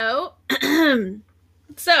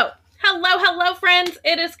So, hello, friends.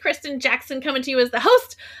 It is Kristen Jackson coming to you as the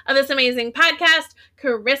host of this amazing podcast,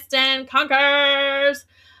 Kristen Conquers.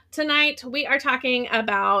 Tonight, we are talking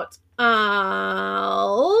about,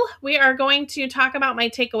 we are going to talk about my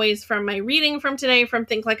takeaways from my reading from today from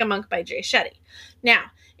Think Like a Monk by Jay Shetty. Now,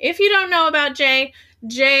 if you don't know about Jay,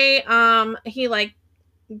 he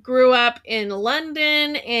grew up in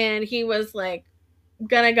London and he was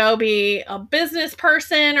gonna go be a business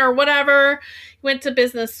person or whatever. He went to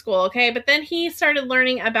business school, okay? But then he started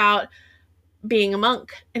learning about being a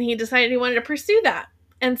monk and he decided he wanted to pursue that.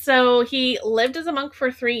 And so he lived as a monk for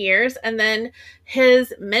 3 years, and then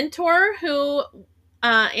his mentor, who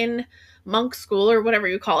in monk school or whatever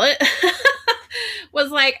you call it, was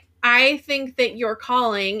like, I think that your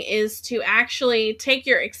calling is to actually take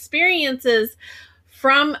your experiences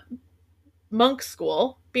from monk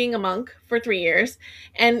school, being a monk for 3 years,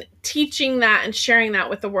 and teaching that and sharing that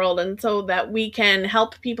with the world, and so that we can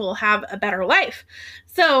help people have a better life.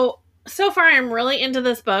 So far I'm really into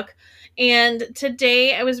this book, and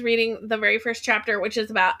today I was reading the very first chapter, which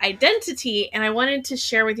is about identity, and I wanted to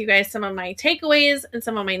share with you guys some of my takeaways and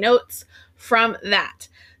some of my notes from that.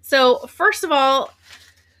 So first of all,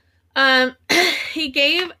 he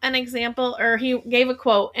gave an example, or he gave a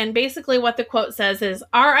quote, and basically what the quote says is,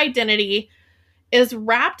 our identity is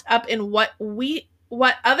wrapped up in what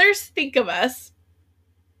others think of us,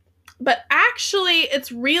 but actually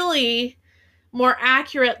it's really more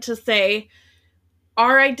accurate to say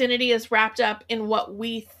our identity is wrapped up in what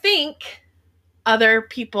we think other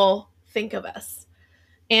people think of us.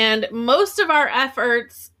 And most of our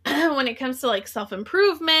efforts when it comes to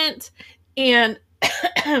self-improvement and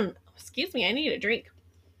excuse me, I need a drink.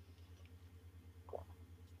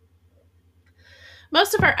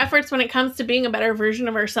 Most of our efforts when it comes to being a better version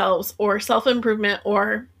of ourselves or self-improvement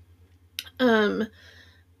or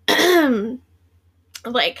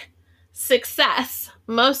success,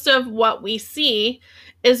 most of what we see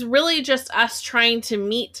is really just us trying to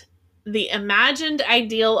meet the imagined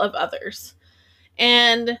ideal of others.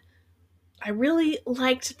 And I really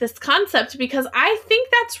liked this concept because I think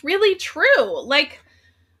that's really true.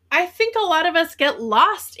 I think a lot of us get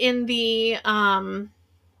lost in the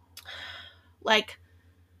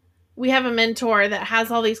we have a mentor that has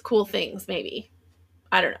all these cool things, maybe.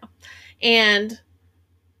 I don't know. And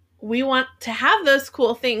we want to have those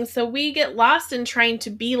cool things, so we get lost in trying to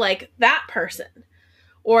be like that person,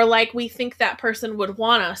 or like we think that person would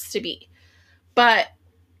want us to be. But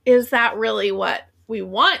is that really what we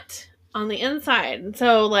want on the inside? And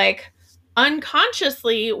so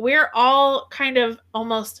unconsciously, we're all kind of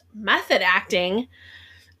almost method acting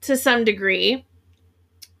to some degree.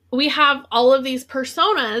 We have all of these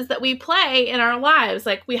personas that we play in our lives.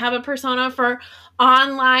 We have a persona for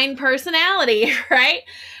online personality, right?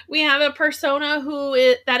 We have a persona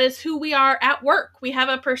that is who we are at work. We have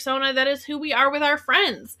a persona that is who we are with our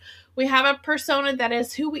friends. We have a persona that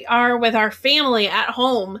is who we are with our family at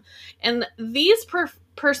home. And these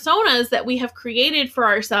personas that we have created for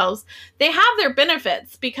ourselves, they have their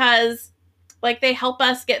benefits because they help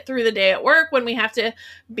us get through the day at work when we have to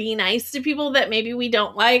be nice to people that maybe we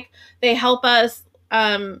don't like. They help us,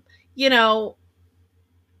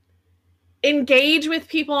 engage with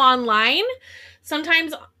people online.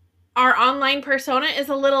 Sometimes our online persona is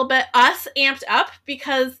a little bit us amped up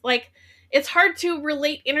because it's hard to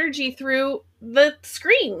relate energy through the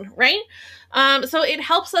screen, right? So it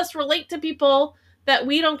helps us relate to people that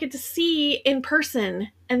we don't get to see in person,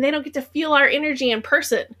 and they don't get to feel our energy in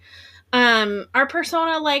person. Our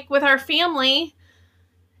persona, with our family,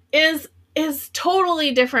 is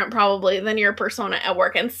totally different probably than your persona at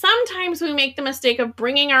work. And sometimes we make the mistake of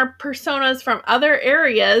bringing our personas from other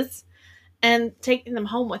areas and taking them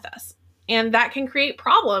home with us. And that can create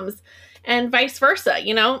problems, and vice versa,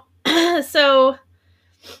 So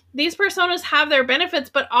these personas have their benefits,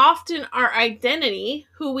 but often our identity,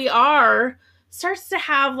 who we are, starts to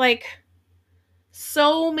have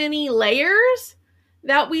so many layers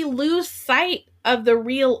that we lose sight of the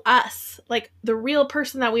real us, the real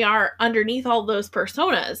person that we are underneath all those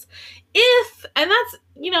personas.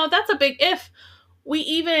 That's a big if, we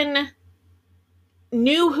even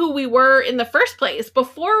knew who we were in the first place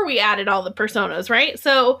before we added all the personas, right?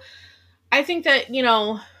 So I think that,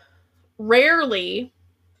 rarely,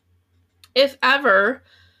 if ever,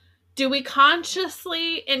 do we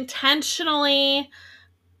consciously, intentionally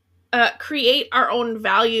create our own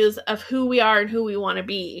values of who we are and who we want to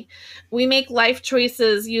be. We make life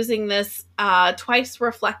choices using this twice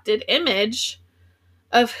reflected image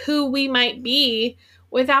of who we might be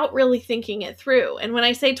without really thinking it through. And when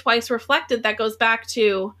I say twice reflected, that goes back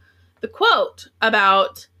to the quote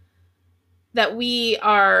about that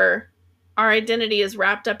our identity is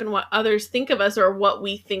wrapped up in what others think of us or what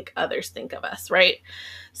we think others think of us, right?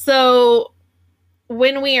 So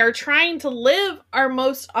when we are trying to live our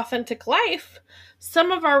most authentic life,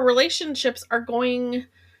 some of our relationships are going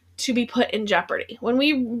to be put in jeopardy. When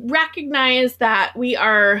we recognize that we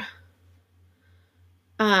are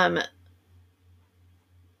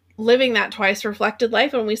living that twice reflected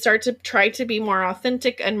life, and we start to try to be more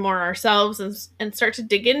authentic and more ourselves, and start to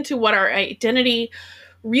dig into what our identity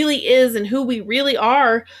really is and who we really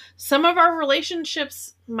are, some of our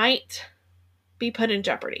relationships might be put in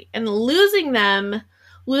jeopardy. And losing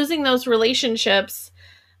those relationships,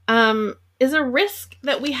 is a risk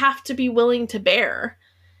that we have to be willing to bear.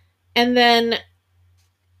 And then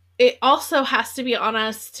it also has to be on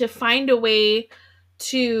us to find a way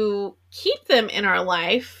to keep them in our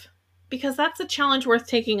life, because that's a challenge worth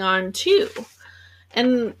taking on too.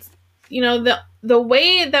 And the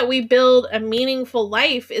way that we build a meaningful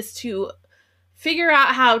life is to figure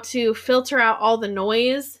out how to filter out all the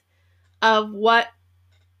noise of what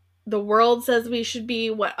the world says we should be,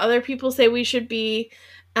 what other people say we should be,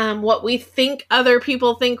 what we think other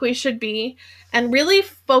people think we should be, and really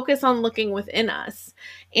focus on looking within us.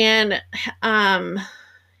 And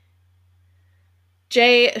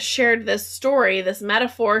Jay shared this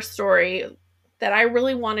metaphor story that I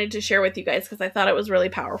really wanted to share with you guys because I thought it was really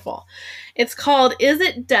powerful. It's called, Is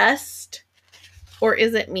It Dust or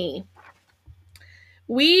Is It Me?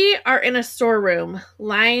 We are in a storeroom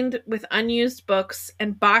lined with unused books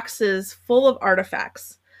and boxes full of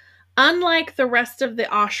artifacts. Unlike the rest of the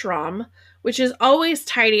ashram, which is always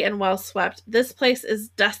tidy and well swept, this place is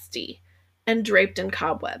dusty and draped in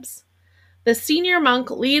cobwebs. The senior monk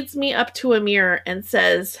leads me up to a mirror and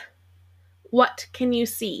says, "What can you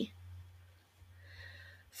see?"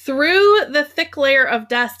 Through the thick layer of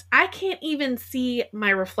dust, I can't even see my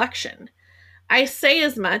reflection. I say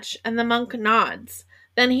as much, and the monk nods.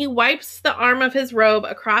 Then he wipes the arm of his robe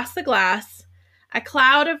across the glass. A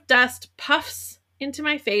cloud of dust puffs into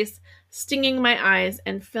my face, stinging my eyes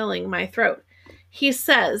and filling my throat. He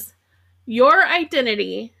says, "Your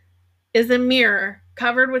identity is a mirror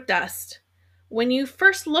covered with dust. When you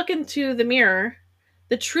first look into the mirror,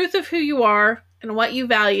 the truth of who you are and what you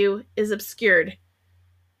value is obscured.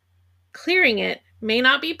 Clearing it may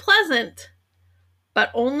not be pleasant,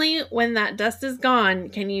 but only when that dust is gone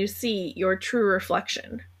can you see your true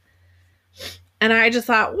reflection." And I just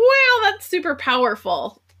thought, wow, that's super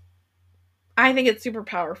powerful. I think it's super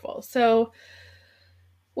powerful. So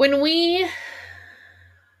when we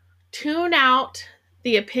tune out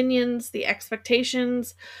the opinions, the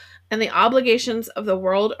expectations, and the obligations of the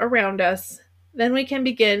world around us, then we can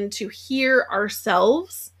begin to hear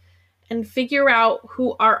ourselves and figure out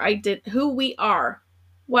who we are,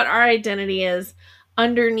 what our identity is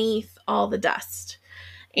underneath all the dust.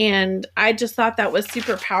 And I just thought that was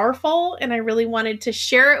super powerful, and I really wanted to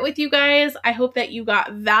share it with you guys. I hope that you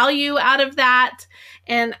got value out of that,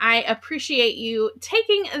 and I appreciate you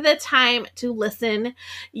taking the time to listen.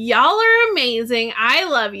 Y'all are amazing. I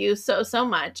love you so, so much.